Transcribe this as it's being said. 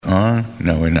on?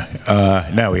 No, we're not.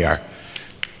 Now we are.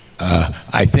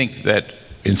 I think that,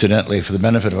 incidentally, for the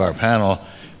benefit of our panel,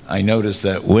 I noticed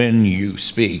that when you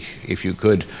speak, if you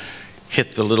could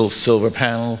hit the little silver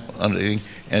panel, and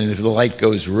if the light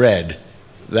goes red,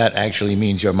 that actually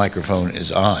means your microphone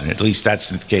is on. At least that's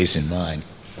the case in mine.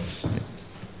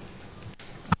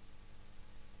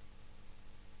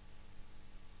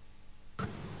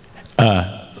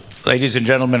 Ladies and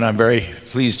gentlemen, I'm very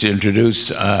pleased to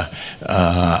introduce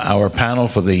our panel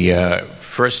for the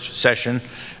first session,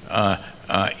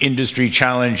 Industry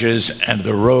Challenges and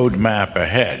the Roadmap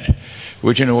Ahead,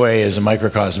 which in a way is a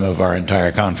microcosm of our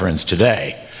entire conference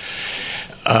today.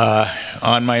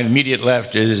 On my immediate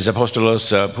left is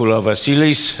Apostolos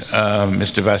Poulovasilis.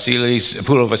 Mr.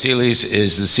 Poulovasilis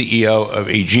is the CEO of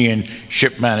Aegean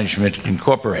Ship Management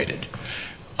Incorporated.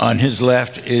 On his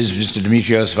left is Mr.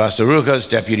 Dimitrios Vastaroukas,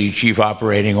 Deputy Chief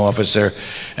Operating Officer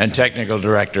and Technical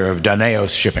Director of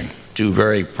Danaos Shipping, two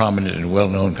very prominent and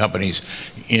well-known companies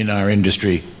in our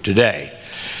industry today.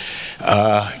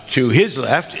 To his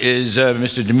left is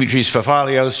Mr. Dimitris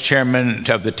Fafalios, Chairman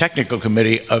of the Technical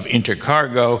Committee of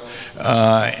Intercargo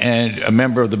and a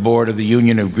member of the board of the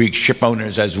Union of Greek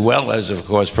Shipowners, as well as, of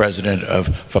course, President of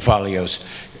Fafalios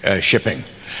Shipping.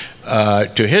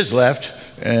 To his left,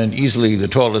 and easily the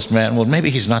tallest man, well,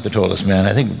 maybe he's not the tallest man.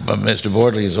 I think Mr.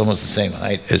 Bordley is almost the same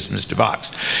height as Mr.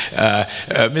 Box.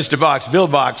 Mr. Box, Bill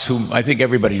Box, whom I think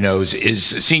everybody knows, is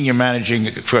Senior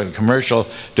Managing for the Commercial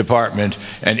Department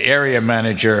and Area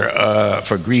Manager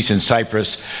for Greece and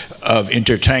Cyprus of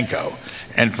Intertanko.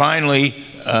 And finally,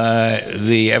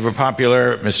 the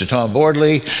ever-popular Mr. Tom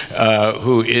Bordley,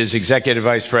 who is Executive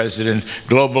Vice President,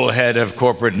 Global Head of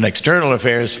Corporate and External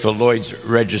Affairs for Lloyd's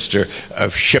Register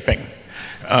of Shipping.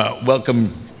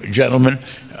 Welcome, gentlemen.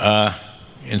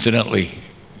 Incidentally,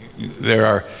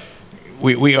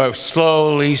 we are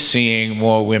slowly seeing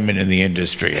more women in the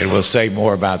industry, and we'll say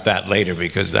more about that later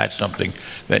because that's something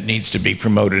that needs to be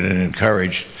promoted and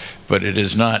encouraged, but it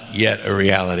is not yet a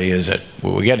reality, is it?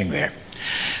 Well, we're getting there.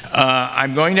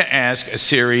 I'm going to ask a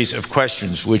series of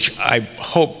questions, which I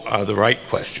hope are the right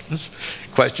questions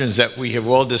that we have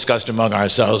all discussed among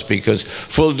ourselves, because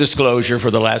full disclosure,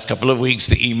 for the last couple of weeks,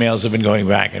 the emails have been going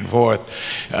back and forth.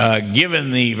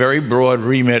 Given the very broad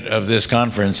remit of this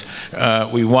conference,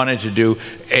 we wanted to do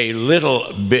a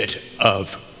little bit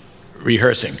of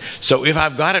rehearsing. So if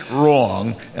I've got it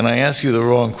wrong, and I ask you the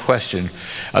wrong question,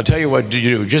 I'll tell you what to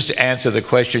do. Just answer the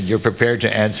question you're prepared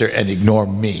to answer and ignore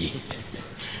me.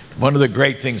 One of the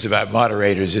great things about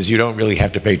moderators is you don't really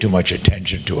have to pay too much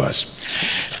attention to us.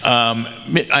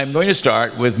 I'm going to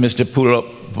start with Mr.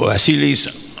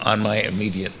 Poulovasilis on my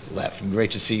immediate left. And great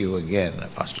to see you again,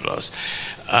 Apostolos.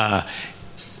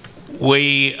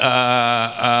 We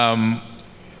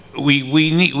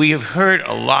have heard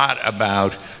a lot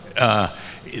about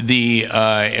the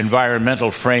environmental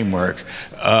framework.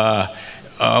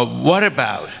 What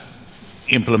about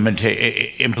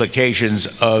implications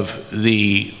of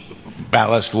the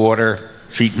ballast water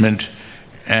treatment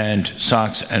and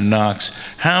SOx and NOx?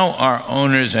 How are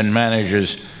owners and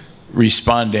managers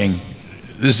responding?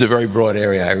 This is a very broad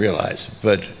area, I realize,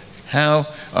 but how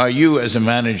are you as a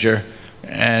manager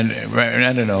and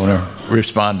an owner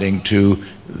responding to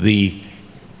the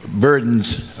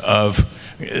burdens of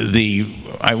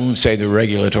I won't say the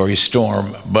regulatory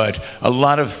storm, but a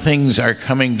lot of things are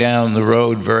coming down the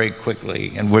road very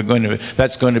quickly, and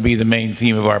that's going to be the main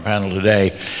theme of our panel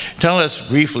today. Tell us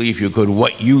briefly, if you could,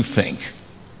 what you think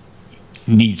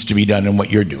needs to be done and what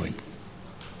you're doing.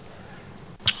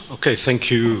 Okay,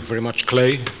 thank you very much,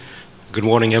 Clay. Good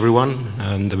morning, everyone,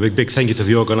 and a big thank you to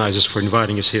the organizers for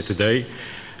inviting us here today.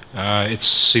 It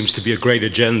seems to be a great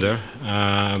agenda,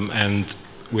 and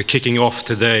we're kicking off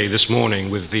today, this morning,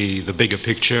 with the bigger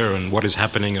picture and what is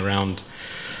happening around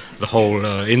the whole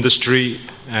industry,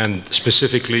 and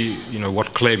specifically,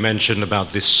 what Clay mentioned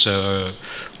about this,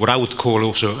 what I would call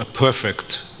also a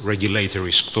perfect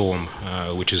regulatory storm,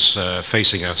 which is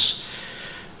facing us.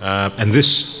 And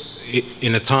this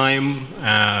in a time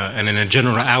and in a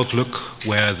general outlook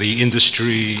where the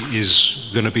industry is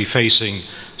going to be facing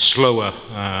slower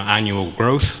annual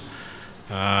growth.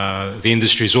 The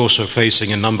industry is also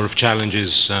facing a number of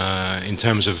challenges in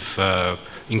terms of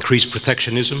increased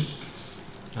protectionism.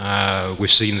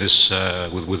 We've seen this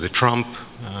with the Trump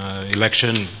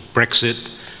election, Brexit,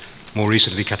 more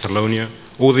recently Catalonia.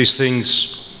 All these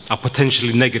things are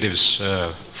potentially negatives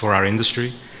for our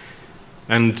industry.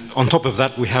 And on top of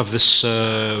that, we have this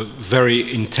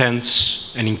very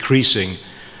intense and increasing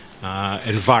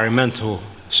environmental,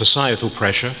 societal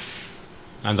pressure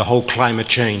and the whole climate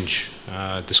change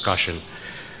discussion.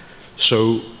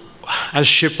 So as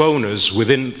ship owners,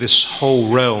 within this whole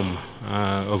realm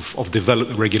of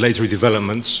regulatory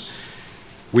developments,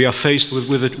 we are faced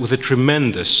with a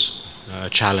tremendous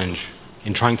challenge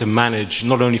in trying to manage,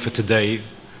 not only for today,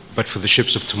 but for the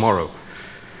ships of tomorrow.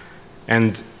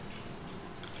 And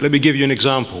let me give you an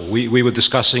example. We were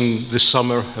discussing this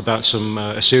summer about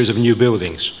a series of new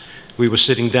buildings. We were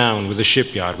sitting down with the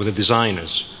shipyard, with the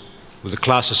designers, with the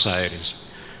class societies,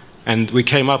 and we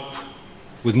came up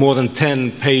with more than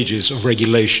 10 pages of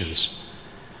regulations.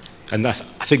 And I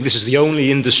think this is the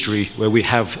only industry where we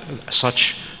have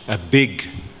such a big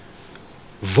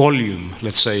volume,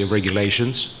 let's say, of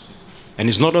regulations. And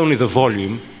it's not only the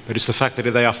volume, but it's the fact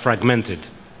that they are fragmented.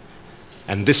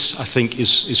 And this, I think,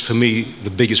 is for me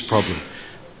the biggest problem.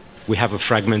 We have a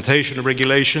fragmentation of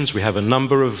regulations. We have a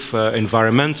number of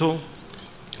environmental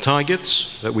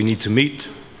targets that we need to meet.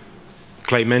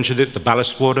 Clay mentioned it, the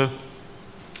ballast water,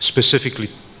 specifically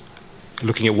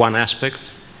looking at one aspect.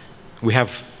 We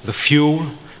have the fuel,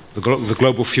 the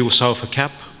global fuel sulfur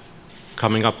cap,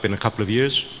 coming up in a couple of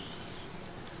years.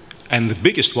 And the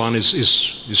biggest one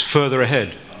is further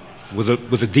ahead with the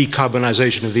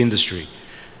decarbonization of the industry.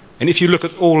 And if you look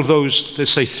at all those,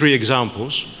 let's say, 3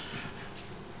 examples,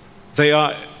 they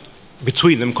are,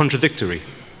 between them, contradictory.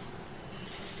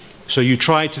 So you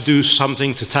try to do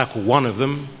something to tackle one of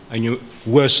them, and you're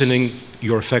worsening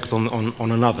your effect on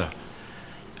another.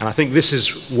 And I think this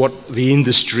is what the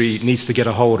industry needs to get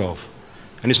a hold of.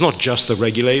 And it's not just the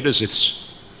regulators,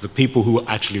 it's the people who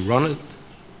actually run it,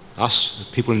 us, the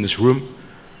people in this room,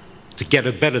 to get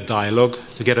a better dialogue,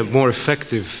 to get a more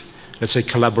effective, let's say,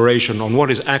 collaboration on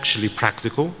what is actually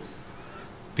practical,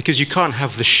 because you can't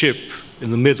have the ship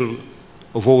in the middle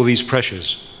of all these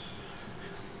pressures.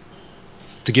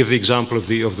 To give the example of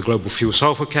the global fuel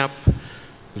sulfur cap,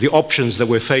 the options that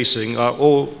we're facing are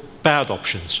all bad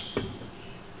options.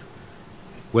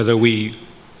 Whether we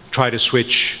try to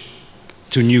switch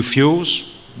to new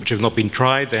fuels, which have not been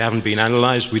tried, they haven't been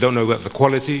analyzed, we don't know about the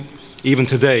quality. Even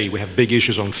today, we have big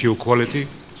issues on fuel quality.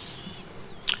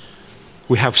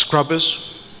 We have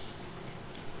scrubbers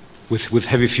with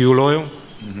heavy fuel oil,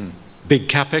 big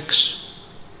capex,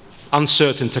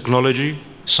 uncertain technology,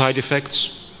 side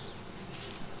effects,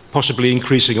 possibly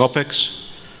increasing OPEX.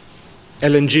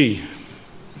 LNG.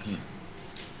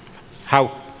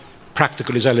 How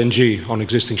practical is LNG on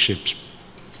existing ships?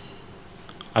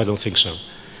 I don't think so.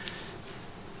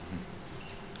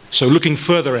 So looking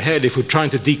further ahead, if we're trying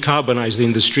to decarbonize the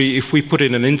industry, if we put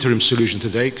in an interim solution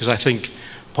today, because I think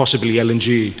possibly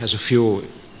LNG as a fuel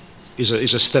is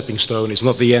a stepping stone, it's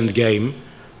not the end game,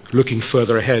 looking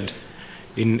further ahead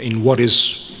in what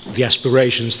is the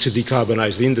aspirations to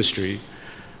decarbonize the industry,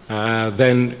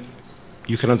 then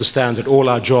you can understand that all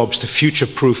our jobs to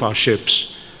future-proof our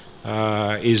ships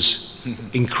is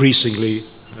increasingly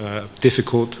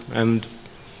difficult, and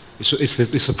it's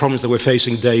the problems that we're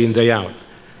facing day in, day out.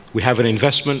 We have an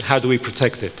investment, how do we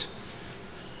protect it?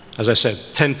 As I said,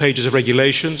 10 pages of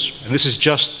regulations, and this is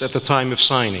just at the time of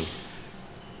signing.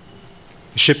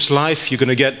 A ship's life, you're going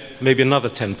to get maybe another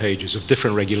 10 pages of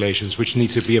different regulations which need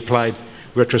to be applied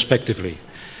retrospectively.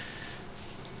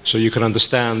 So you can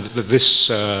understand that this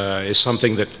is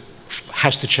something that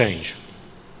has to change.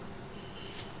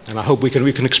 And I hope we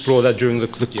can explore that during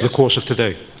the course of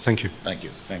today. Thank you. Thank you.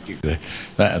 Thank you.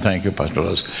 Thank you,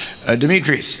 Apostolos.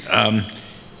 Dimitris,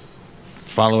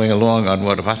 following along on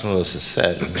what Apostolos has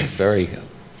said, and it's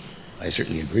I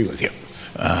certainly agree with you.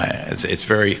 It's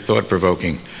very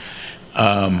thought-provoking.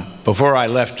 Before I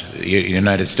left the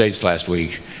United States last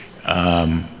week,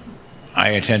 I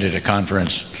attended a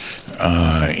conference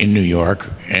in New York,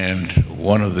 and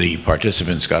one of the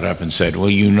participants got up and said, well,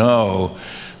 you know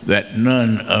that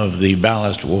none of the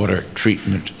ballast water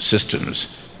treatment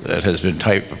systems that has been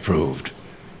type approved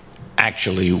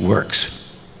actually works.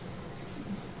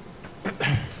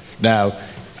 Now,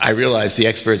 I realize the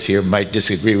experts here might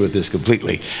disagree with this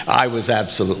completely. I was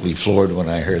absolutely floored when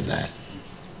I heard that.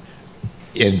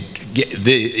 In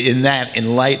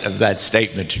light of that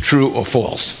statement, true or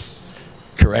false,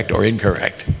 correct or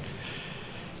incorrect?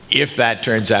 If that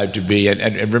turns out to be,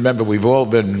 and remember, we're all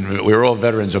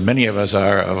veterans, or many of us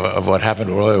are, of what happened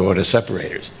to oil water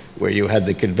separators, where you had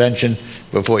the convention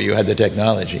before you had the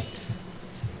technology.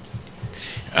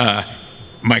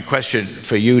 My question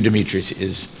for you, Dimitris,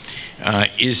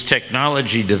 is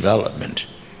technology development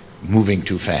moving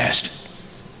too fast?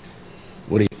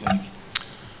 What do you think?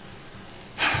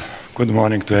 Good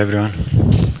morning to everyone.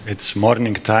 It's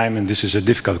morning time, and this is a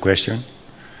difficult question.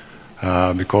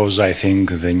 Because I think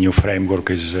the new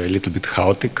framework is a little bit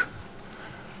chaotic.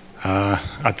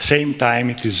 At the same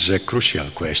time, it is a crucial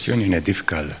question in a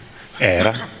difficult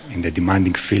era, in the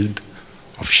demanding field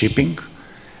of shipping.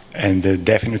 And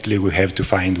definitely we have to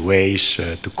find ways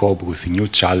to cope with new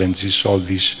challenges, all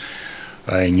these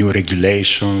new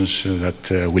regulations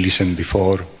that we listened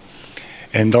before.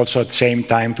 And also at the same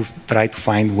time to try to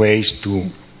find ways to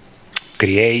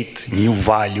create new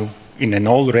value in an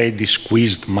already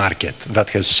squeezed market that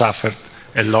has suffered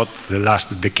a lot the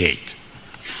last decade.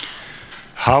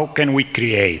 How can we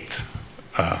create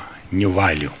new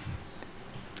value?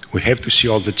 We have to see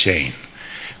all the chain.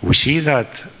 We see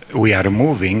that we are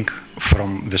moving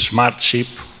from the smart ship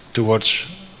towards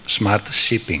smart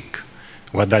shipping.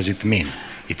 What does it mean?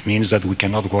 It means that we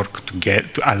cannot work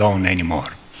alone anymore.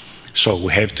 So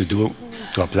we have to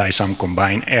apply some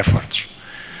combined efforts.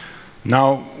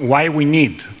 Now, why we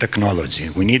need technology?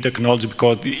 We need technology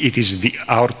because it is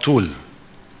our tool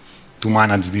to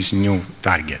manage this new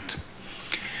target.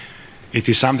 It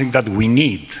is something that we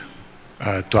need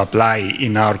to apply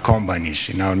in our companies,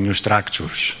 in our new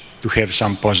structures, to have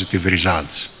some positive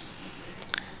results.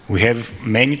 We have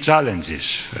many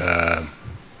challenges.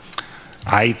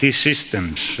 IT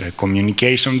systems,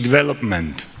 communication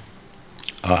development,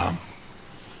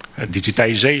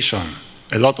 digitization,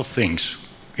 a lot of things,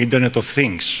 Internet of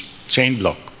Things,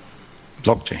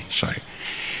 blockchain, sorry.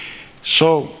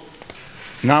 So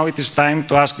now it is time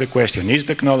to ask the question, is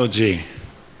technology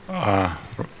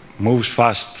moves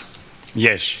fast?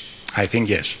 Yes, I think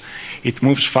yes. It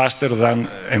moves faster than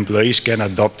employees can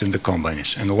adopt in the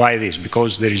companies. And why this?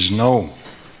 Because there is no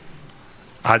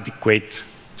adequate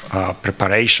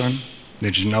preparation,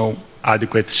 there is no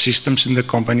adequate systems in the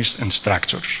companies and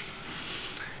structures.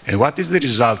 And what is the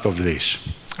result of this?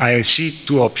 I see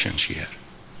two options here.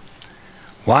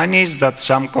 One is that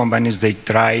some companies, they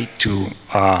try to,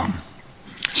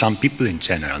 some people in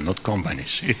general, not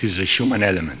companies, it is a human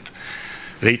element.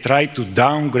 They try to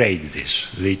downgrade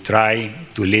this. They try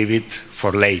to leave it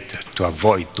for later, to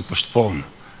avoid, to postpone.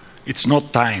 It's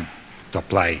not time to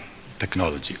apply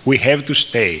technology. We have to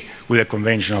stay with the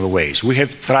conventional ways. We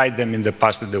have tried them in the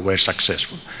past and they were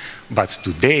successful. But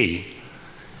today,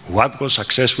 what was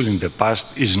successful in the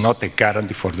past is not a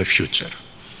guarantee for the future.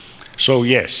 So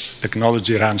yes,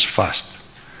 technology runs fast.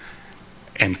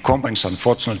 And companies,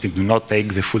 unfortunately, do not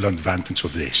take the full advantage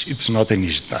of this. It's not an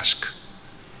easy task.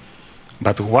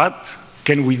 But what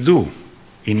can we do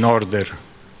in order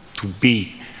to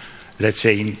be, let's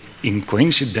say, in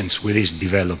coincidence with this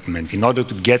development, in order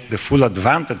to get the full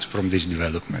advantage from this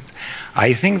development?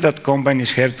 I think that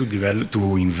companies have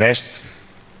to invest,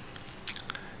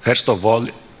 first of all,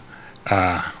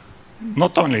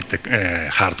 not only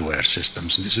hardware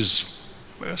systems. This is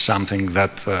something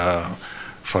that,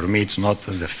 for me, it's not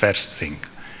the first thing.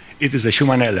 It is the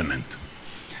human element.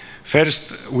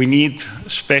 First, we need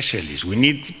specialists. We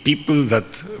need people that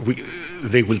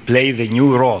they will play the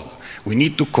new role. We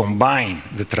need to combine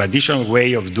the traditional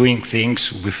way of doing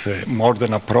things with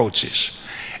modern approaches.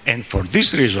 And for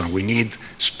this reason, we need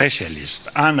specialists,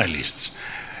 analysts,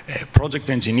 project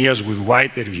engineers with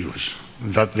wider views,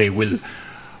 that they will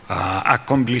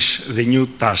accomplish the new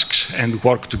tasks and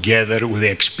work together with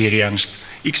the experienced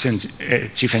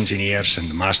chief engineers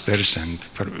and masters and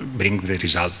bring the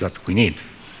results that we need.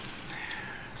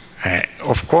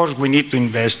 Of course, we need to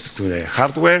invest to the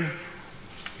hardware.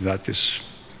 That is,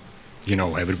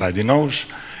 everybody knows.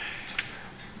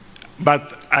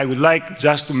 But I would like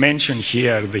just to mention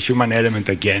here the human element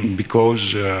again,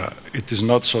 because it is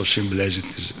not so simple as it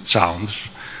sounds.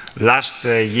 Last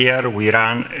year, we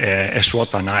ran a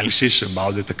SWOT analysis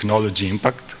about the technology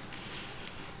impact.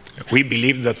 We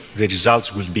believe that the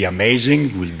results will be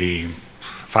amazing, will be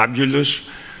fabulous,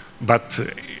 but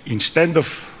instead of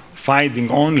finding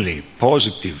only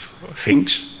positive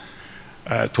things,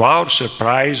 to our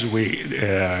surprise,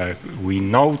 we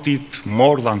noted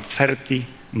more than 30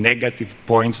 negative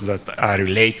points that are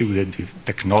related with the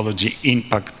technology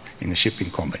impact in the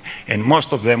shipping company. And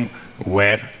most of them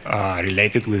were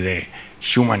related with the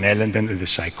human element and the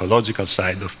psychological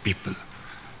side of people.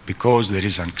 Because there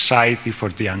is anxiety for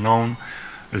the unknown,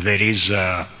 there is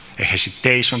a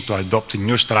hesitation to adopt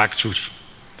new structures,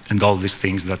 and all these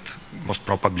things that most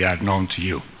probably are known to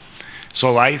you.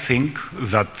 So I think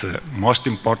that most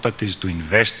important is to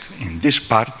invest in this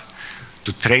part,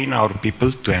 to train our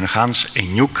people, to enhance a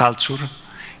new culture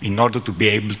in order to be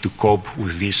able to cope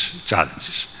with these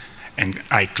challenges. And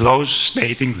I close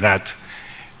stating that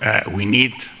we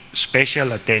need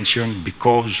special attention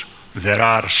because there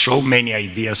are so many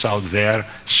ideas out there,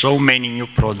 so many new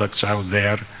products out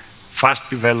there, fast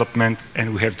development,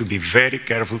 and we have to be very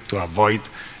careful to avoid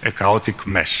a chaotic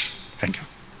mess. Thank you.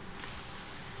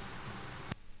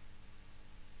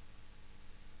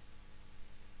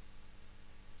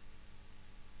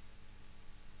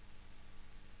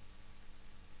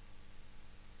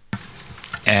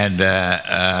 And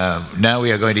now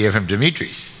we are going to hear from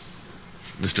Dimitris.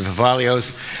 Mr.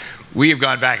 Fafalios, we have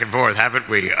gone back and forth, haven't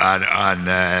we, on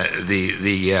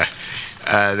the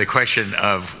question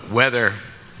of whether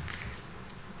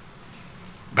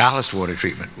ballast water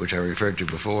treatment, which I referred to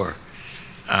before,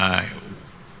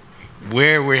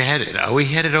 where we're headed. Are we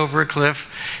headed over a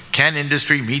cliff? Can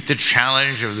industry meet the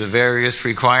challenge of the various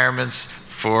requirements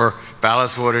for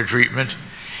ballast water treatment,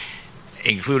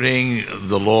 including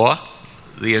the law,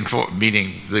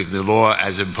 meaning the law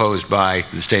as imposed by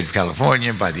the state of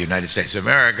California, by the United States of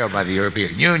America, by the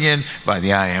European Union, by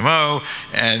the IMO,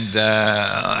 and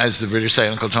as the British say,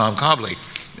 Uncle Tom Cobley.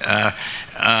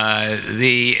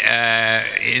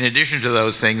 In addition to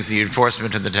those things, the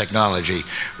enforcement and the technology.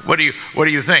 What do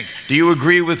you think? Do you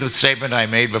agree with the statement I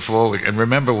made before? And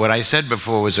remember, what I said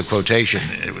before was a quotation.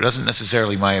 It wasn't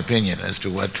necessarily my opinion as to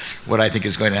what I think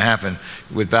is going to happen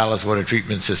with ballast water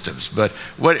treatment systems. But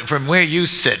from where you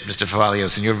sit, Mr.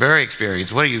 Fafalios, and you're very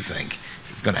experienced, what do you think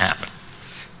is going to happen?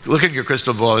 Look at your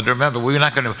crystal ball, and remember, we're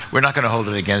not going to hold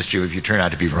it against you if you turn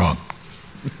out to be wrong.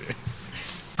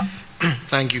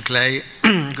 Thank you, Clay.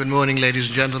 Good morning, ladies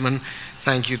and gentlemen.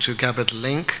 Thank you to Capital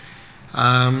Link.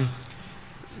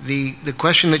 The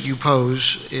question that you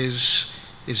pose is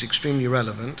extremely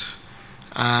relevant,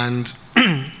 and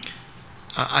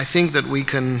I think that we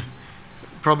can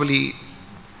probably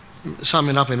sum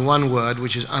it up in one word,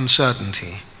 which is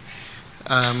uncertainty.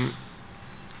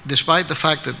 Despite the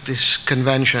fact that this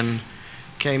convention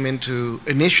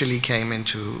initially came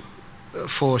into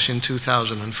force in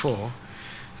 2004,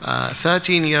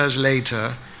 13 years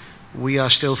later, we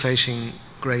are still facing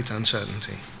great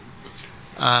uncertainty.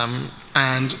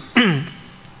 And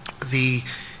the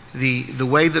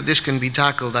way that this can be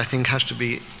tackled, I think, has to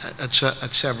be at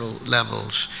several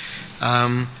levels.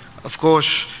 Of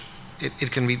course,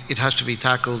 it has to be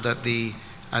tackled at the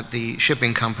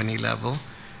shipping company level,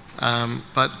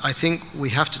 but I think we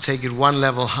have to take it one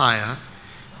level higher,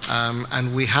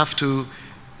 and we have to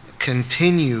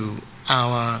continue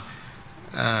our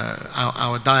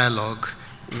dialogue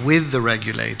with the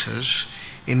regulators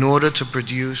in order to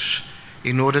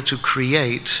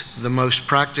create the most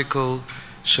practical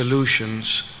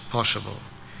solutions possible.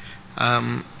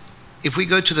 If we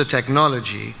go to the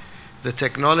technology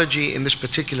in this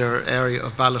particular area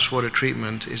of ballast water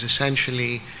treatment is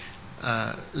essentially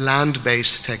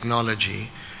land-based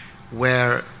technology,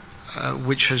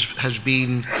 which has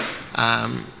been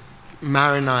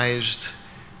marinized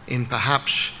in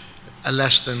perhaps a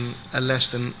less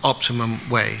than optimum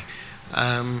way.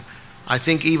 I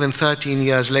think even 13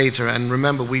 years later, and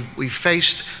remember, we've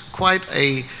faced quite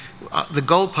the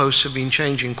goalposts have been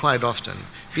changing quite often.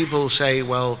 People say,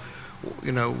 well,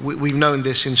 we've known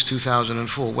this since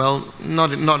 2004. Well,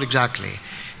 not exactly.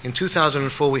 In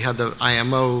 2004, we had the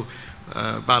IMO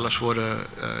ballast water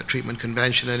treatment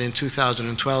convention, and in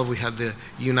 2012, we had the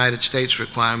United States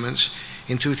requirements.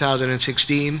 In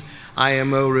 2016,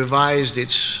 IMO revised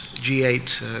its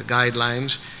G8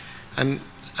 guidelines, and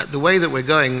the way that we're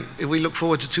going, if we look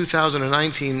forward to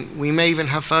 2019, we may even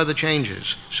have further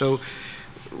changes. So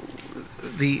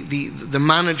the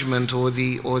management or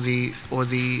the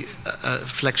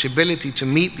flexibility to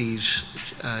meet these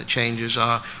changes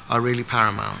are really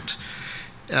paramount.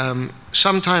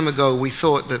 Some time ago, we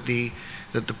thought that the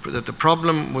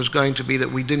problem was going to be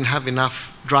that we didn't have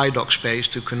enough dry dock space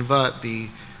to convert the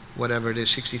whatever it is,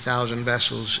 60,000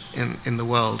 vessels in the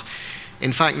world.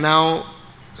 In fact, now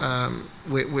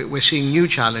we're seeing new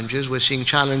challenges. We're seeing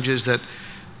challenges that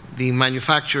the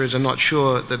manufacturers are not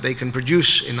sure that they can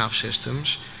produce enough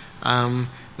systems.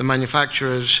 The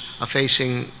manufacturers are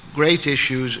facing great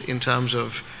issues in terms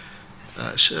of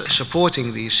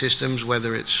supporting these systems,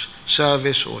 whether it's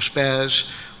service or spares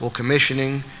or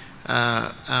commissioning.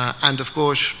 And of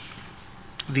course,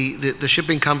 the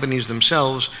shipping companies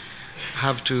themselves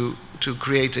have to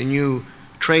create a new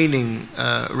training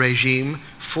regime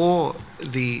for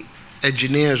the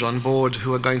engineers on board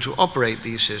who are going to operate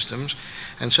these systems,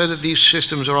 and so that these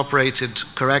systems are operated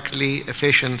correctly,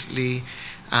 efficiently,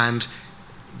 and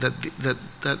that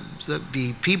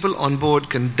the people on board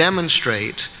can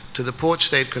demonstrate to the port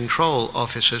state control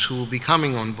officers who will be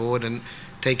coming on board and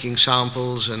taking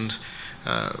samples, and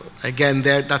again,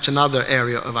 that's another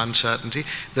area of uncertainty,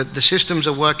 that the systems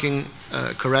are working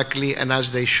correctly and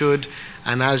as they should,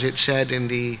 and as it said in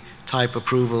the type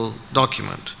approval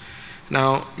document.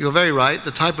 Now, you're very right,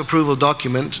 the type approval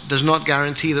document does not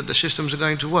guarantee that the systems are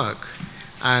going to work.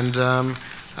 And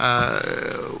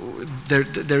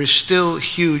there is still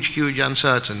huge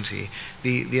uncertainty.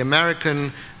 The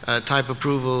American type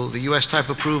approval, the US type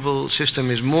approval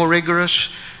system is more rigorous.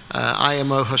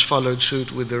 IMO has followed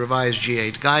suit with the revised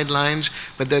G8 guidelines,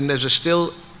 but then there's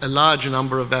still a large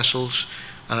number of vessels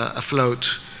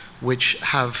afloat which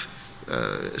have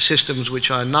systems which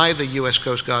are neither US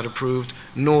Coast Guard approved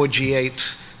nor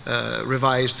G8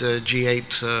 revised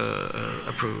G8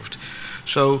 approved.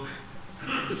 So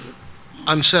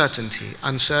uncertainty.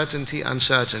 I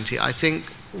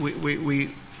think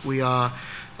we are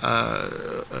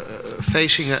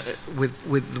facing,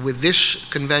 with this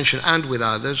convention and with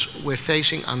others, we're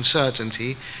facing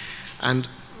uncertainty, and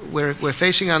we're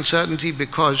facing uncertainty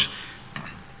because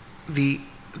the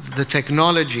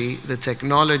technology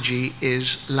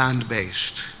is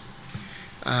land-based.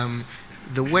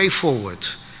 The way forward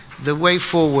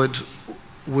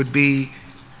would be,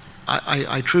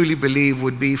 I truly believe,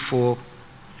 would be for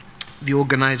the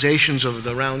organizations of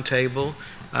the Round Table,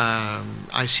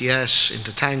 ICS,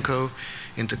 Intertanko,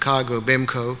 Intercargo,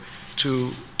 BIMCO,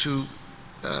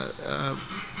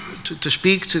 to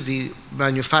speak to the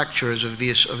manufacturers of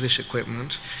this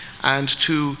equipment and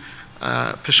to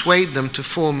persuade them to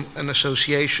form an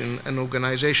association, an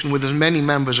organization with as many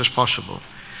members as possible.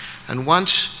 And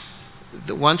once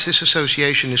this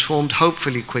association is formed,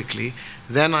 hopefully quickly,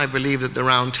 then I believe that the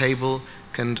Round Table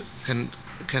can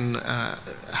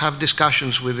have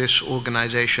discussions with this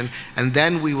organization, and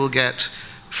then we will get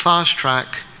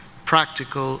fast-track,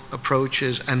 practical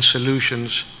approaches and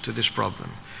solutions to this problem.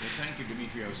 Well, thank you,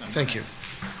 Dimitrios. Thank you.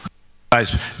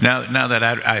 Now that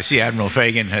I see Admiral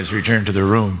Fagan has returned to the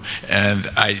room, and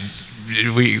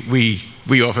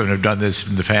we often have done this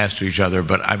in the past to each other,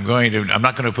 but I'm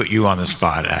not going to put you on the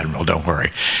spot, Admiral, don't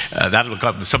worry. That'll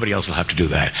come, somebody else will have to do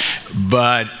that.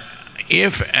 But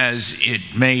if, as it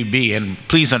may be, and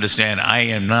please understand, I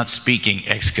am not speaking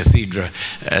ex cathedra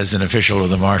as an official of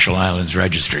the Marshall Islands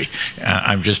Registry.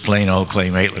 I'm just plain old Clay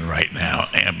Maitland right now.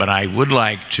 But I would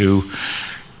like to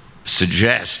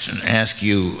suggest and ask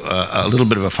you a little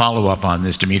bit of a follow-up on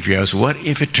this, Dimitrios. What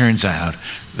if it turns out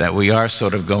that we are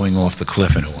sort of going off the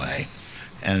cliff in a way?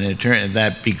 And it turns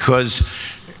that because,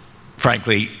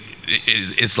 frankly,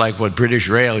 it's like what British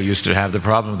Rail used to have the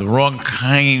problem of the wrong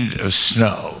kind of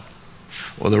snow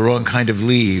or the wrong kind of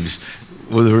leaves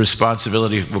with the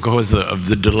responsibility because of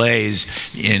the delays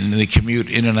in the commute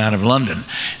in and out of London.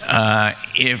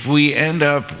 If we end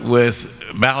up with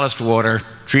ballast water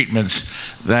treatments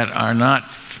that are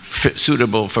not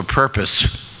suitable for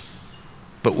purpose,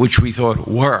 but which we thought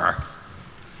were,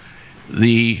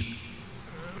 the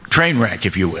train wreck,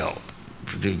 if you will,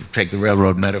 to take the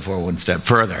railroad metaphor one step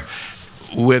further,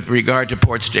 with regard to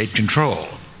port state control,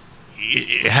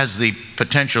 it has the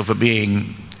potential for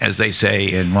being, as they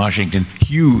say in Washington,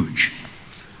 huge.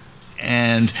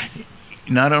 And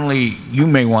not only you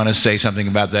may want to say something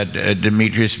about that,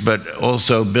 Demetrius, but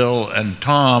also Bill and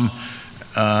Tom,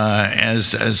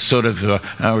 as sort of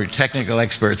our technical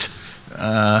experts.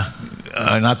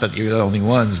 Not that you're the only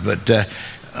ones, but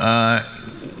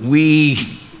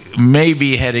we may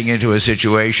be heading into a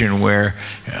situation where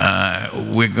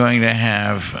we're going to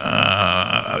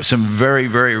have some very,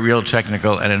 very real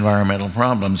technical and environmental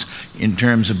problems in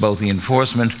terms of both the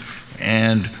enforcement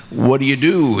and what do you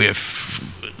do if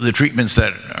the treatments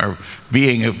that are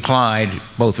being applied,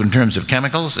 both in terms of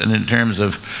chemicals and in terms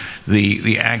of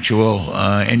the actual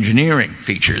engineering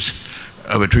features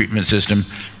of a treatment system,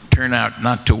 turn out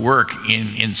not to work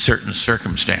in certain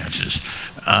circumstances.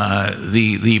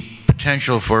 The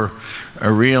potential for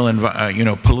a real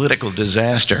political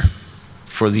disaster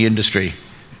for the industry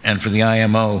and for the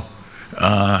IMO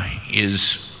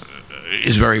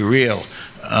is very real.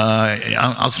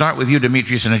 I'll start with you,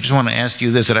 Demetrius, and I just want to ask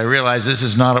you this, and I realize this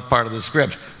is not a part of the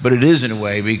script, but it is in a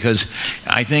way, because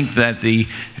I think that the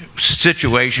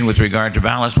situation with regard to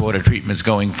ballast water treatments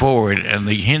going forward and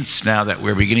the hints now that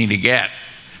we're beginning to get,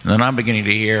 and then I'm beginning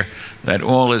to hear that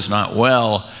all is not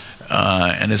well,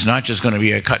 and it's not just going to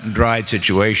be a cut and dried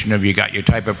situation of you got your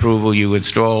type approval, you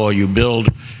install or you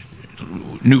build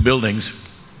new buildings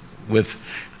with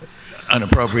an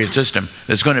appropriate system.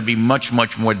 It's going to be much,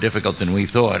 much more difficult than we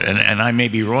thought. And I may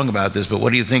be wrong about this, but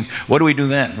what do you think? What do we do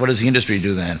then? What does the industry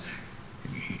do then?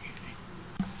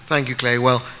 Thank you, Clay.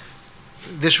 Well,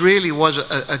 this really was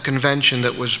a convention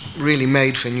that was really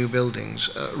made for new buildings.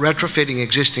 Retrofitting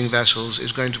existing vessels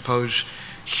is going to pose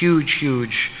huge,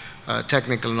 huge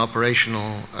technical and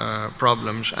operational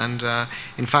problems. And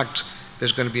in fact,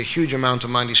 there's going to be a huge amount of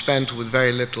money spent with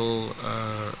very little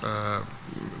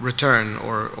return,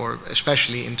 or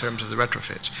especially in terms of the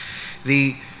retrofits.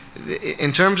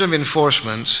 In terms of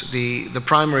enforcement, the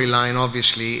primary line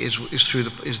obviously is through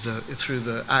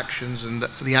the actions and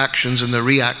the actions and the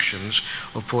reactions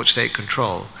of port state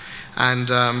control. And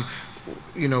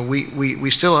you know,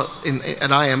 we still,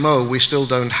 at IMO, we still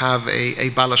don't have a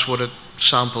ballast water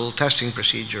sample testing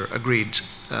procedure agreed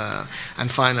and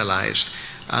finalized.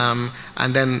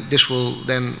 And then this will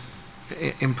then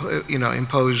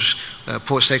impose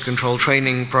port state control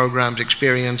training programs,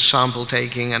 experience, sample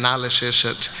taking, analysis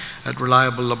at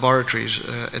reliable laboratories,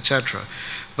 etc.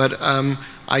 But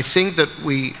I think that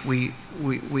we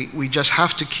just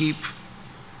have to keep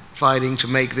fighting to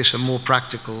make this a more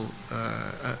practical,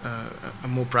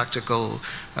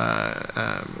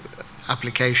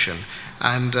 application.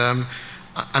 And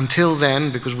until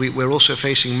then, because we're also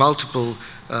facing multiple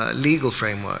legal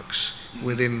frameworks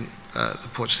within the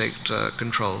port state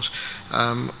controls,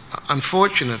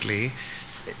 unfortunately,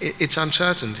 it's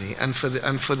uncertainty, and for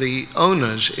the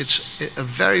owners, it's a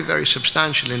very, very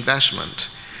substantial investment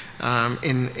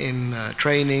in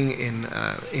training,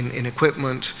 in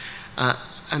equipment,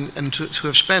 and to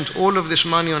have spent all of this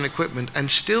money on equipment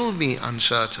and still be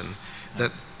uncertain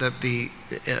that the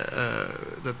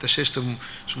system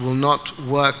will not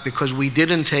work because we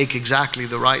didn't take exactly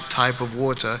the right type of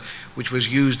water which was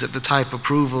used at the type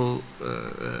approval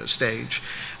stage.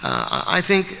 I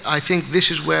think this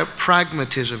is where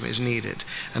pragmatism is needed,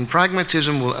 and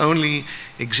pragmatism will only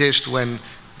exist when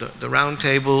the round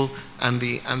table and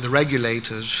the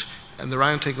regulators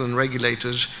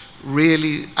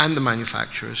really, and the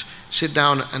manufacturers, sit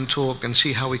down and talk and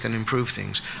see how we can improve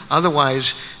things.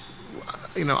 Otherwise,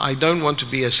 you know, I don't want to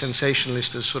be as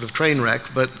sensationalist as sort of train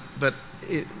wreck, but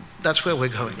that's where we're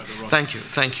going. Thank you.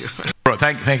 Thank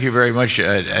you very much,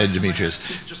 Demetrios.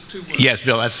 Just 2 words. Yes,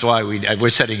 Bill, that's why we're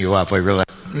setting you up. I realize.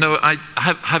 No,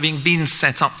 having been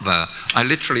set up there,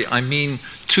 I mean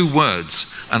 2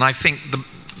 words, and I think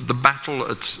the battle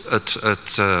at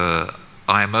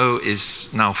IMO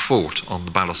is now fought on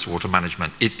the ballast water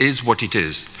management. It is what it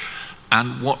is.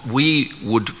 And what we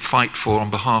would fight for on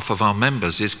behalf of our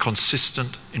members is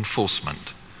consistent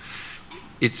enforcement.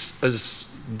 It's, as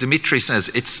Dimitri says,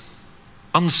 it's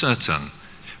uncertain.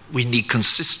 We need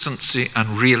consistency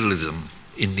and realism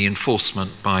in the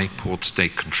enforcement by port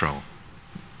state control.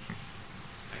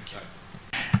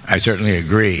 I certainly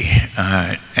agree.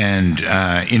 And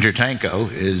Intertanko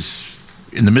is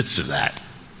in the midst of that.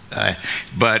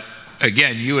 But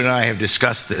again, you and I have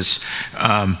discussed this.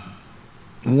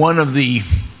 One of the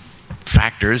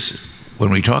factors when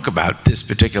we talk about this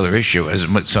particular issue, as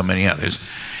with so many others,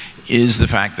 is the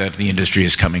fact that the industry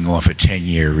is coming off a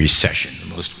 10-year recession,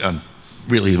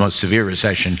 really the most severe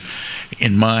recession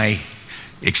in my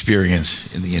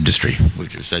experience in the industry,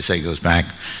 which, as I say, goes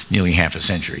back nearly half a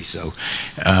century. So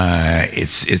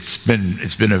it's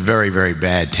been a very, very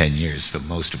bad 10 years for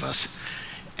most of us.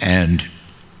 And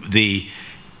the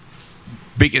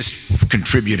biggest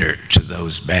contributor to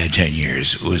those bad 10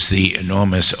 years was the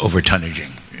enormous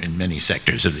overtonnaging in many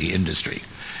sectors of the industry.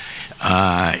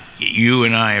 You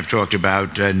and I have talked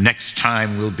about next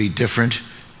time will be different.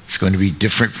 It's going to be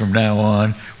different from now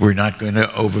on. We're not going to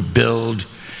overbuild.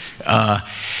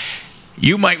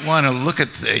 You might want to look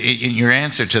at, in your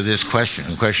answer to this question,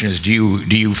 the question is, do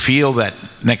you feel that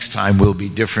next time will be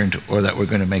different, or that we're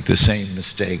going to make the same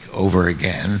mistake over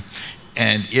again?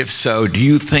 And if so, do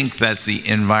you think that the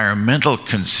environmental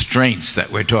constraints that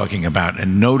we're talking about,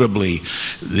 and notably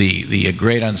the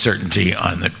great uncertainty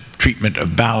on the treatment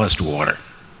of ballast water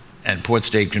and port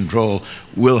state control,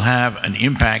 will have an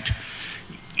impact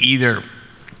either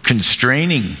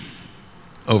constraining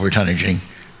overtonnaging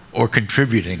or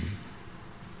contributing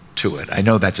to it? I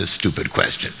know that's a stupid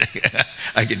question.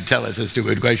 I can tell it's a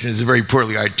stupid question. It's a very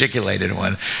poorly articulated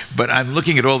one. But I'm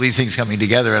looking at all these things coming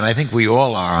together, and I think we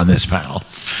all are on this panel,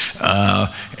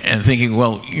 and thinking,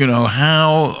 well, you know,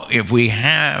 how, if we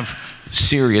have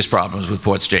serious problems with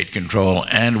port state control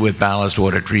and with ballast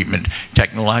water treatment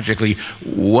technologically,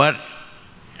 what,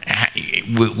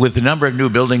 with the number of new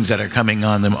buildings that are coming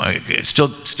on them,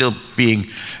 still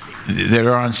being, that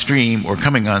are on stream or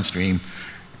coming on stream,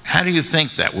 how do you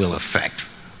think that will affect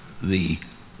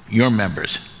your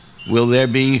members? Will there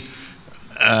be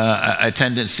a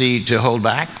tendency to hold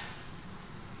back?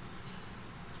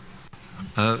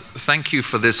 Thank you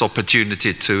for this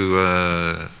opportunity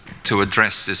to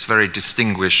address this very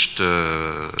distinguished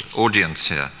audience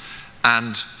here.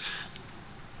 And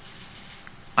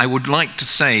I would like to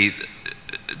say,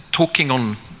 talking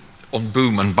on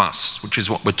boom and bust, which is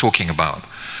what we're talking about,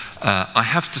 I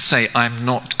have to say I'm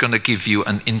not going to give you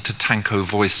an Intertanko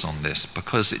voice on this,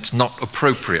 because it's not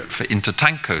appropriate for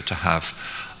Intertanko to have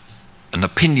an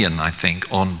opinion, I think,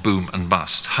 on boom and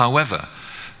bust. However,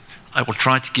 I will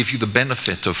try to give you the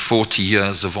benefit of 40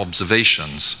 years of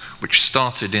observations, which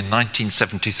started in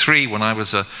 1973 when I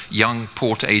was a young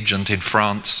port agent in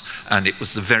France, and it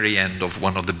was the very end of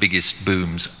one of the biggest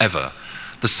booms ever.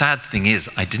 The sad thing is,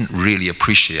 I didn't really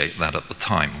appreciate that at the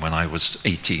time when I was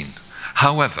 18.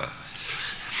 However,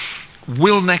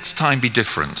 will next time be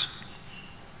different?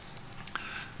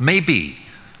 Maybe.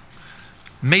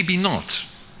 Maybe not.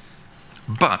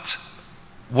 But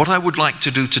what I would like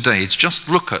to do today is just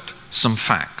look at some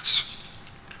facts.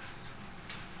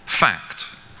 Fact: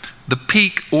 the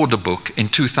peak order book in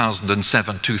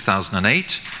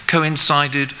 2007-2008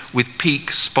 coincided with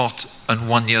peak spot and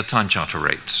one-year time charter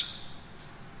rates.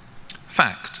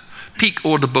 Fact: peak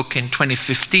order book in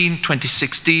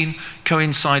 2015-2016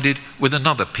 coincided with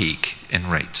another peak in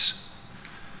rates.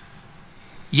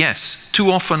 Yes,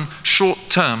 too often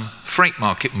short-term freight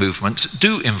market movements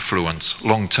do influence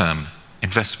long-term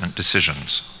investment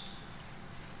decisions.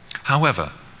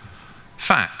 However,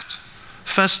 fact: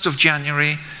 1st of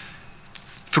January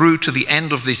through to the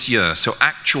end of this year, so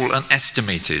actual and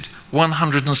estimated,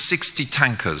 160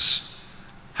 tankers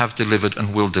have delivered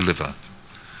and will deliver.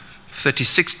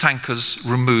 36 tankers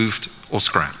removed or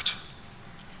scrapped.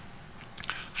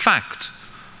 Fact: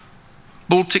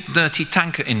 Baltic Dirty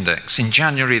Tanker Index in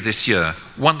January this year,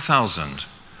 1,000.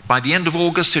 By the end of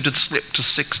August, it had slipped to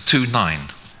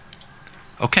 629.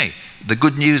 Okay, the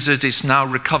good news is it's now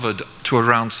recovered to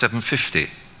around 750.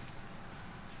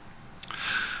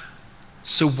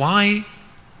 So why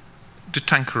do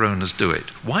tanker owners do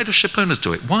it? Why do ship owners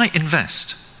do it? Why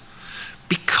invest?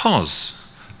 Because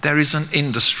there is an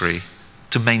industry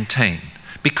to maintain.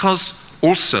 Because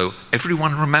also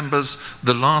everyone remembers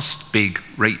the last big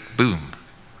rate boom,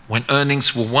 when earnings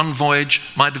for one voyage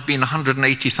might have been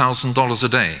 $180,000 a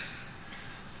day.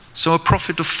 So a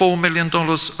profit of $4 million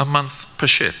a month per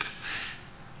ship.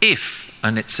 If,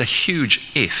 and it's a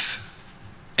huge if,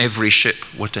 every ship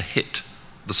were to hit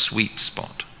the sweet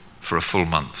spot for a full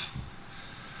month.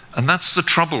 And that's the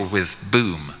trouble with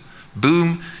boom.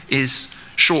 Boom is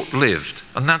short-lived,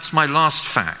 and that's my last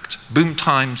fact. Boom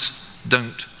times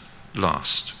don't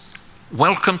last.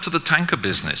 Welcome to the tanker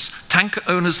business. Tanker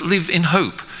owners live in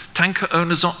hope. Tanker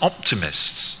owners are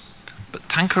optimists, but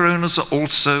tanker owners are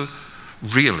also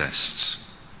realists.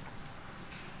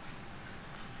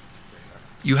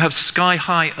 You have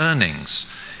sky-high earnings.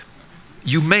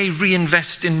 You may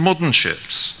reinvest in modern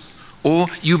ships, or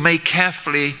you may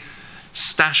carefully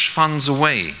stash funds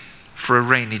away for a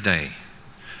rainy day,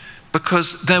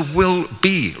 because there will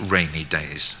be rainy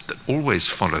days that always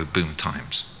follow boom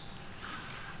times.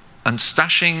 And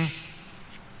stashing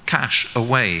cash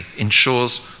away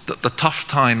ensures that the tough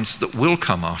times that will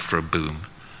come after a boom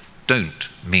don't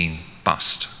mean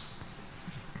bust.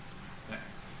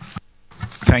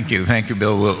 Thank you,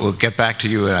 Bill. We'll get back to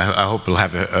you, and I hope we'll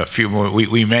have a few more.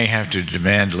 We may have to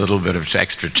demand a little bit of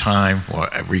extra time or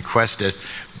request it.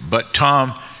 But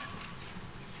Tom,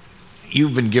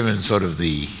 you've been given sort of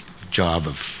the job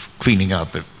of cleaning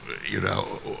up,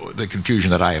 the confusion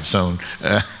that I have sown.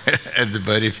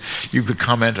 But if you could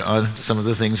comment on some of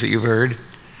the things that you've heard,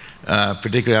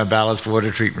 particularly on ballast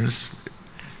water treatments.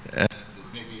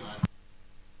 Maybe on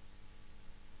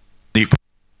the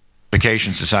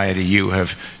Vacation Society, you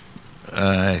have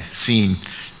seen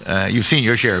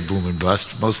your share of boom and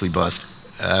bust, mostly bust.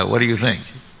 What do you think?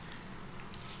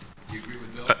 Do you agree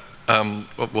with Bill?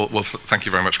 Well, thank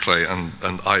you very much, Clay. And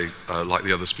I, like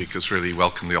the other speakers, really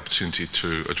welcome the opportunity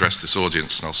to address this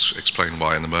audience, and I'll explain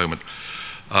why in a moment.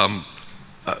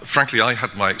 Frankly, I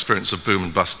had my experience of boom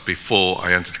and bust before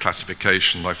I entered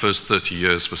classification. My first 30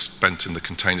 years were spent in the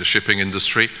container shipping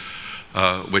industry,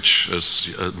 which,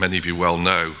 as many of you well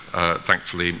know,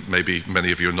 thankfully, maybe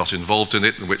many of you are not involved in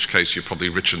it, in which case you're probably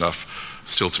rich enough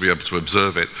still to be able to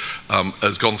observe it,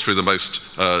 has gone through the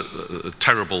most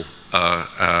terrible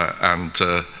and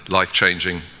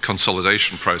life-changing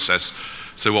consolidation process.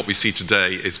 So what we see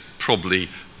today is probably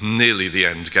nearly the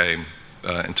end game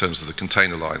in terms of the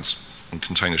container lines and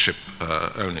container ship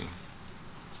owning.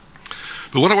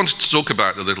 But what I wanted to talk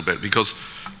about a little bit, because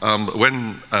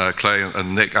when Clay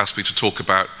and Nick asked me to talk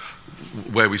about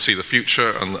where we see the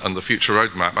future and the future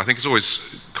roadmap, I think it's always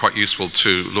quite useful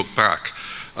to look back.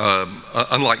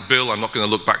 Unlike Bill, I'm not going to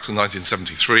look back to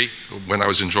 1973, when I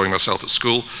was enjoying myself at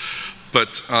school,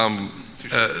 but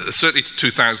certainly to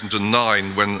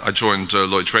 2009, when I joined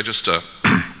Lloyd's Register,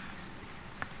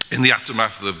 in the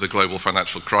aftermath of the global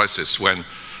financial crisis, when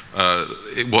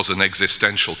it was an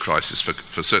existential crisis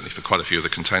certainly for quite a few of the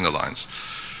container lines.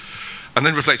 And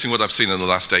then reflecting what I've seen in the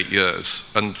last 8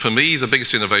 years. And for me, the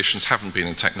biggest innovations haven't been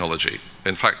in technology.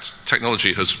 In fact,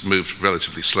 technology has moved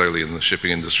relatively slowly in the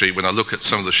shipping industry. When I look at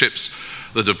some of the ships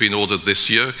that have been ordered this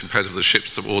year compared to the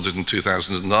ships that were ordered in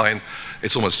 2009,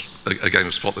 it's almost a game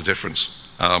of spot the difference.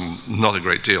 Not a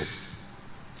great deal.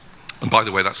 And by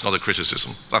the way, that's not a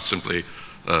criticism. That's simply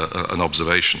an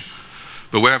observation.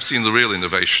 But where I've seen the real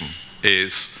innovation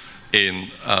is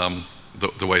in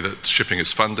the way that shipping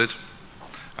is funded.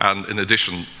 And in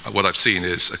addition, what I've seen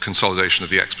is a consolidation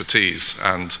of the expertise.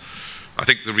 And I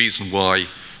think the reason why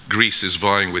Greece is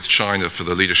vying with China for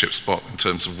the leadership spot in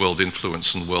terms of world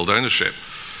influence and world ownership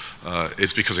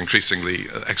is because increasingly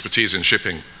expertise in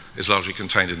shipping is largely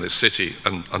contained in this city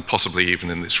and possibly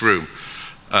even in this room.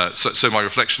 So my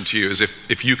reflection to you is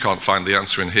if you can't find the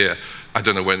answer in here, I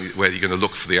don't know where you're going to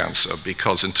look for the answer,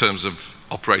 because in terms of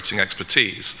operating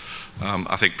expertise,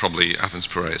 I think probably Athens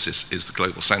Piraeus is the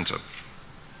global center.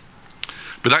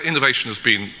 But that innovation has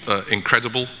been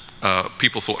incredible.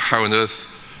 People thought, how on earth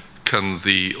can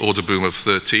the order boom of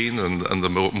 13 and the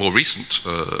more recent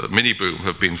mini boom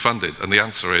have been funded? And the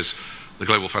answer is the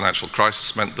global financial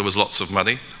crisis meant there was lots of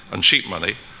money, and cheap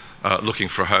money, looking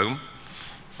for a home.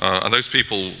 And those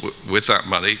people with that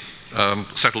money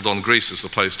settled on Greece as the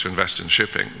place to invest in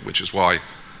shipping, which is why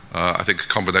I think a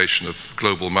combination of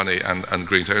global money and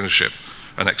green ownership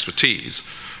and expertise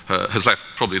has left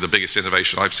probably the biggest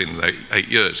innovation I've seen in the 8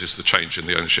 years is the change in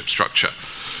the ownership structure.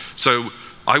 So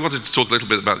I wanted to talk a little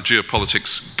bit about the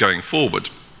geopolitics going forward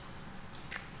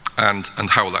and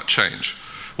how will that change.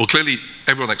 Well, clearly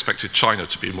everyone expected China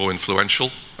to be more influential,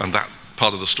 and that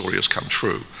part of the story has come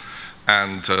true.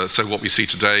 And so what we see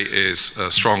today is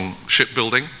strong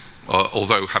shipbuilding,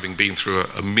 although having been through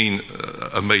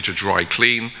a major dry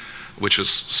clean, which has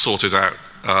sorted out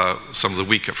some of the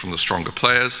weaker from the stronger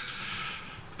players.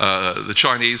 The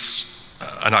Chinese,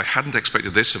 and I hadn't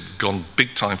expected this, have gone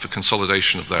big time for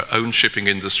consolidation of their own shipping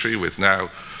industry, with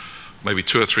now maybe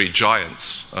 2 or 3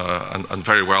 giants and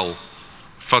very well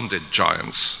funded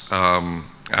giants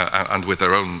and with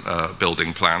their own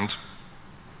building planned.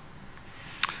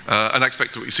 And I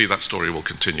expect that we see that story will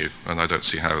continue, and I don't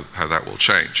see how that will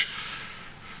change.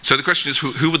 So the question is,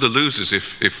 who were the losers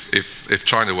if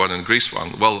China won and Greece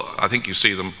won? Well, I think you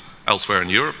see them elsewhere in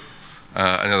Europe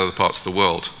and in other parts of the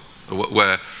world,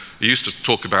 where you used to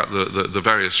talk about the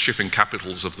various shipping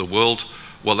capitals of the world.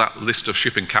 Well, that list of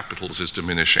shipping capitals is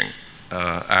diminishing,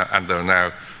 and there are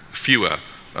now fewer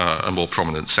and more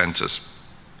prominent centres.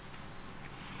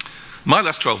 My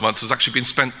last 12 months has actually been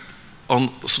spent on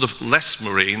sort of less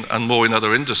marine and more in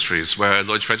other industries, where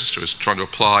Lloyd's Register is trying to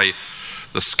apply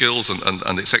the skills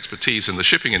and its expertise in the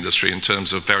shipping industry in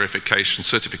terms of verification,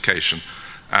 certification,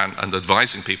 and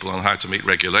advising people on how to meet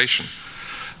regulation.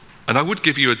 And I would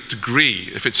give you a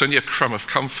degree, if it's only a crumb of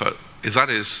comfort, that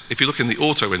is, if you look in the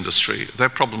auto industry, their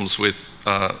problems with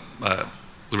the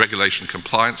regulation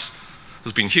compliance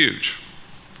has been huge.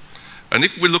 And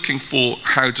if we're looking for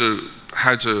how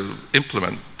to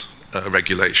implement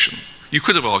regulation, you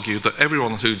could have argued that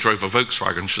everyone who drove a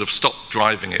Volkswagen should have stopped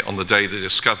driving it on the day they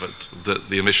discovered that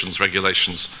the emissions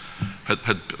regulations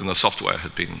and the software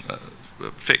had been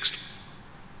fixed.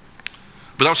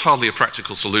 But that was hardly a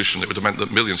practical solution. It would have meant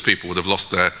that millions of people would have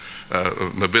lost their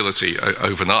mobility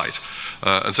overnight.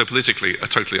 And so politically, a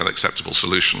totally unacceptable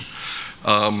solution.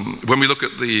 When we look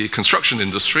at the construction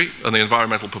industry and the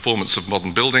environmental performance of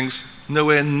modern buildings,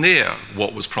 nowhere near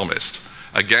what was promised.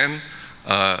 Again,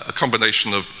 a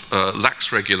combination of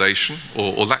lax regulation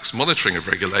or lax monitoring of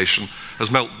regulation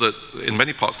has meant that in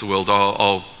many parts of the world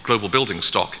our global building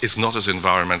stock is not as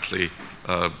environmentally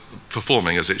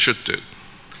performing as it should do.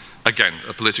 Again,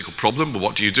 a political problem, but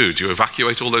what do? Do you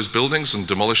evacuate all those buildings and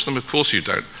demolish them? Of course you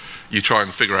don't. You try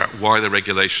and figure out why the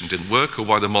regulation didn't work or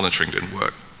why the monitoring didn't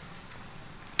work.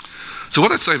 So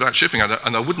what I'd say about shipping,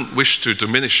 and I wouldn't wish to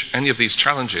diminish any of these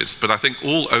challenges, but I think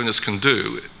all owners can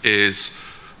do is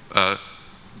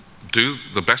do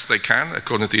the best they can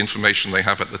according to the information they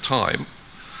have at the time,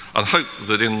 and hope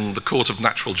that in the court of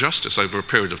natural justice over a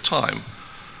period of time,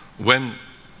 when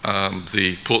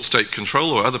the port state control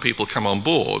or other people come on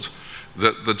board,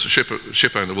 that the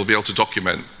ship owner will be able to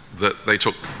document that they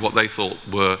took what they thought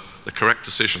were the correct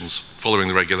decisions following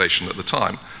the regulation at the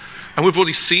time. And we've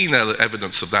already seen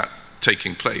evidence of that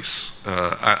taking place,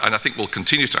 and I think we'll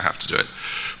continue to have to do it.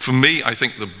 For me, I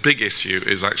think the big issue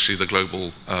is actually the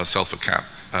global sulfur cap,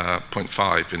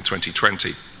 0.5 in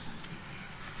 2020.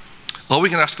 Are we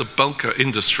going to ask the bunker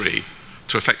industry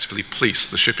to effectively police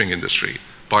the shipping industry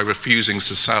by refusing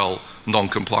to sell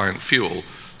non-compliant fuel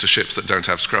to ships that don't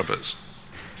have scrubbers?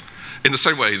 In the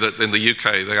same way that in the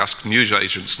UK, they ask news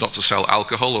agents not to sell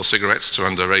alcohol or cigarettes to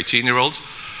under 18-year-olds.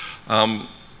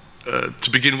 To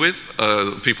begin with,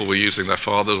 people were using their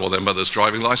father's or their mother's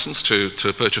driving license to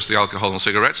purchase the alcohol and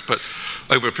cigarettes, but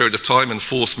over a period of time,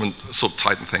 enforcement sort of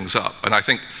tightened things up. And I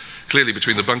think clearly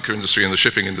between the bunker industry and the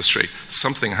shipping industry,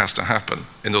 something has to happen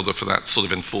in order for that sort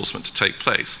of enforcement to take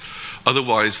place.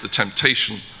 Otherwise, the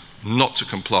temptation not to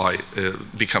comply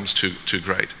becomes too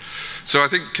great. So I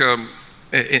think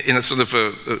in a sort of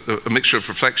a mixture of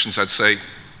reflections, I'd say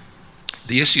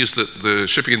the issues that the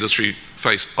shipping industry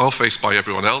face are faced by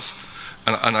everyone else,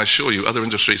 and I assure you other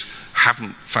industries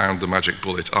haven't found the magic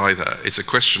bullet either. It's a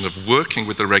question of working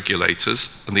with the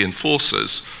regulators and the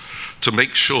enforcers to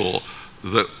make sure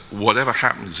that whatever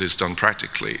happens is done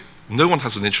practically. No one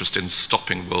has an interest in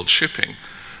stopping world shipping,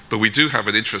 but we do have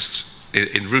an interest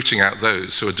in rooting out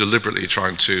those who are deliberately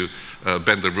trying to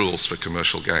bend the rules for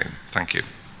commercial gain. Thank you.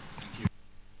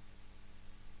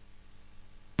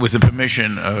 With the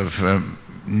permission of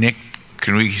Nick,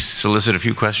 can we solicit a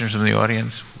few questions from the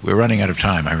audience? We're running out of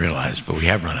time, I realize, but we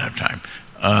have run out of time.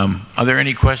 Are there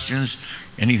any questions?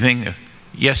 Anything?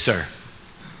 Yes, sir.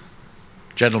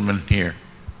 Gentleman here.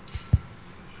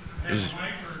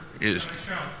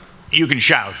 You can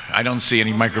shout. I don't see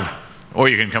any microphone. Or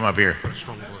you can come up here. That's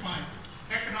fine.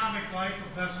 Economic life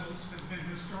of vessels has been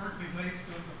historically based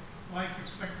on the life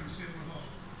expectancy of the hull.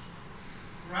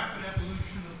 Rapid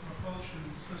evolution of propulsion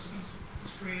systems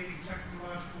is creating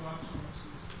technological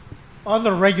obsolescence.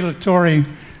 Other regulatory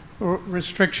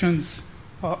restrictions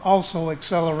also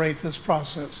accelerate this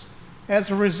process.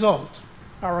 As a result,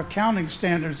 our accounting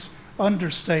standards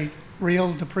understate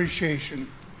real depreciation.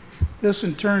 This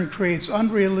in turn creates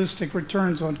unrealistic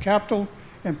returns on capital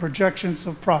and projections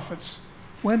of profits.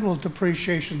 When will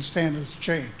depreciation standards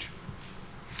change?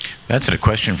 That's a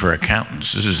question for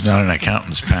accountants. This is not an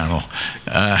accountants panel.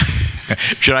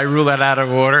 Should I rule that out of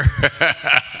order?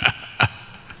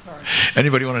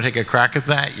 Anybody want to take a crack at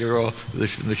that? You're all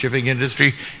in the shipping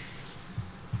industry.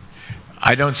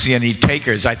 I don't see any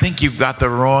takers. I think you've got the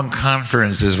wrong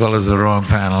conference as well as the wrong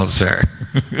panel, sir.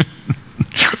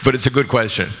 But it's a good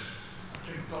question.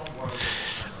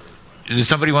 Does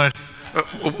somebody want to?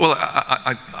 Well,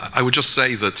 I would just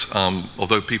say that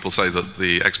although people say that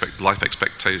the life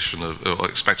expectation or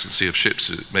expectancy of ships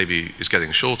is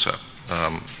getting shorter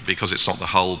because it's not the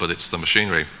hull but it's the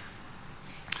machinery.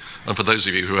 And for those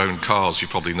of you who own cars, you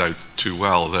probably know too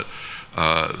well that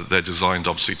they're designed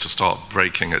obviously to start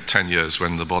breaking at 10 years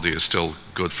when the body is still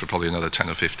good for probably another 10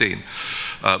 or 15.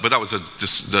 But that was a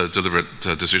deliberate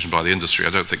decision by the industry. I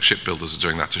don't think shipbuilders are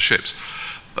doing that to ships.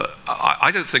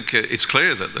 I don't think it's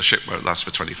clear that the ship won't last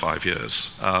for 25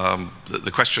 years.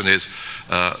 The question is,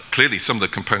 clearly some of the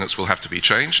components will have to be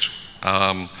changed,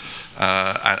 and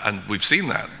we've seen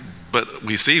that. But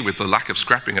we see with the lack of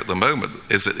scrapping at the moment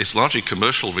is that it's largely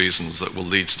commercial reasons that will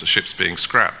lead to ships being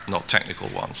scrapped, not technical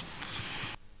ones.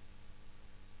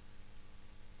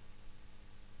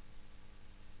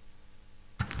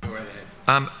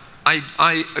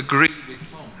 I agree with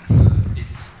Tom.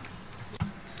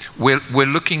 We're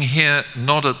looking here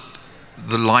not at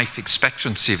the life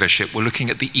expectancy of a ship, we're looking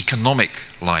at the economic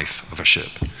life of a ship.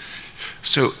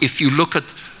 So if you look at,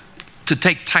 to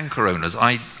take tanker owners,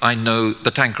 I know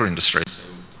the tanker industry,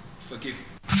 so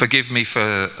forgive me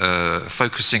for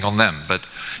focusing on them, but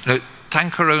you know,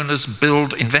 tanker owners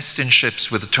invest in ships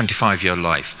with a 25-year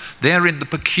life. They're in the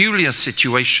peculiar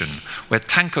situation where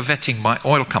tanker vetting by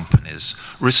oil companies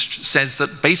says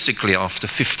that basically after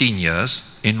 15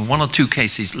 years, in one or two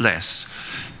cases less,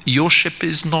 your ship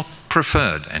is not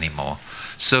preferred anymore.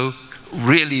 So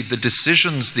really the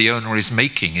decisions the owner is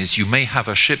making is you may have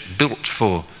a ship built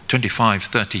for 25,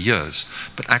 30 years,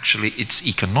 but actually its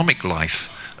economic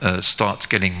life starts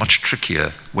getting much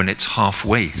trickier when it's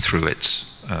halfway through its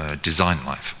design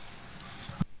life.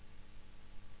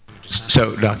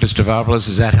 So, Dr. Stavropoulos,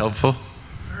 is that helpful?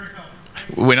 Very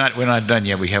helpful. We're not done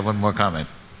yet. We have one more comment.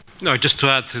 No, just to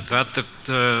add to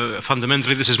that,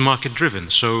 fundamentally this is market driven.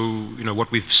 So, you know, what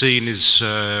we've seen is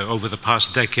over the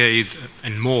past decade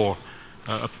and more,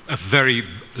 a very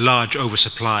large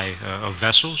oversupply of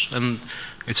vessels, and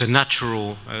it's a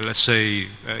natural, let's say,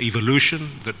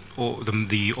 evolution that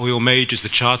the oil majors, the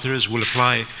charterers will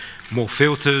apply more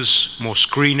filters, more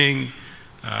screening,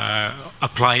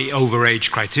 apply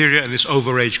overage criteria, and this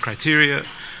overage criteria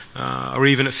are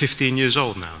even at 15 years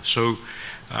old now. So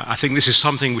I think this is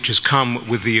something which has come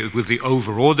with the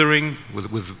over-ordering,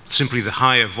 with simply the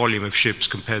higher volume of ships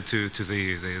compared to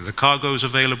the cargoes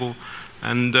available,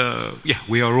 and yeah,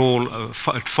 we are all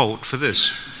at fault for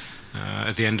this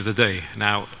at the end of the day.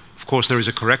 Now, of course, there is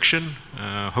a correction.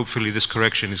 Hopefully this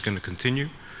correction is going to continue.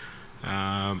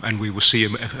 and we will see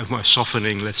a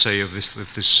softening, let's say, of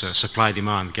this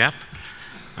supply-demand gap.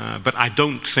 But I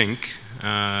don't think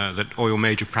that oil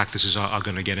major practices are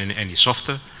going to get any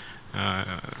softer.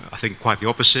 I think quite the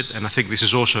opposite, and I think this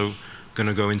is also going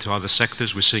to go into other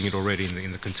sectors. We're seeing it already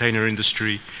in the container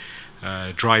industry,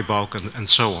 dry bulk, and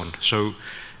so on. So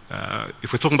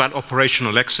if we're talking about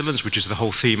operational excellence, which is the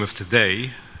whole theme of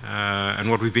today, and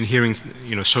what we've been hearing,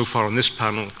 so far on this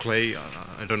panel, Clay,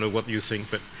 I don't know what you think,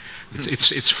 but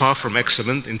it's far from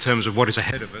excellent in terms of what is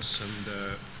ahead of us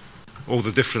and all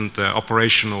the different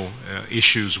operational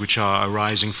issues which are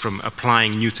arising from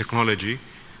applying new technology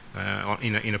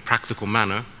in a practical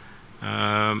manner.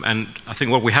 And I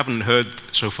think what we haven't heard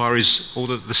so far is all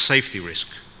the safety risk.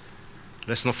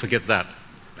 Let's not forget that.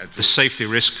 The safety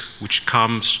risk which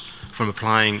comes from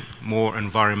applying more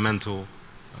environmental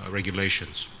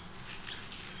regulations.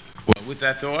 Well, with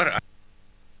that thought,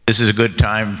 this is a good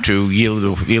time to yield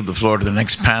the floor to the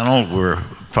next panel. We're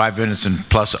 5 minutes and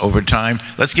plus over time.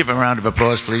 Let's give a round of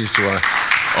applause, please, to our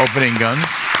opening guns.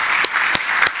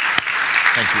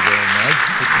 Thank you very much.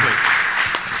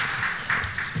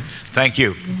 Thank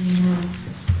you.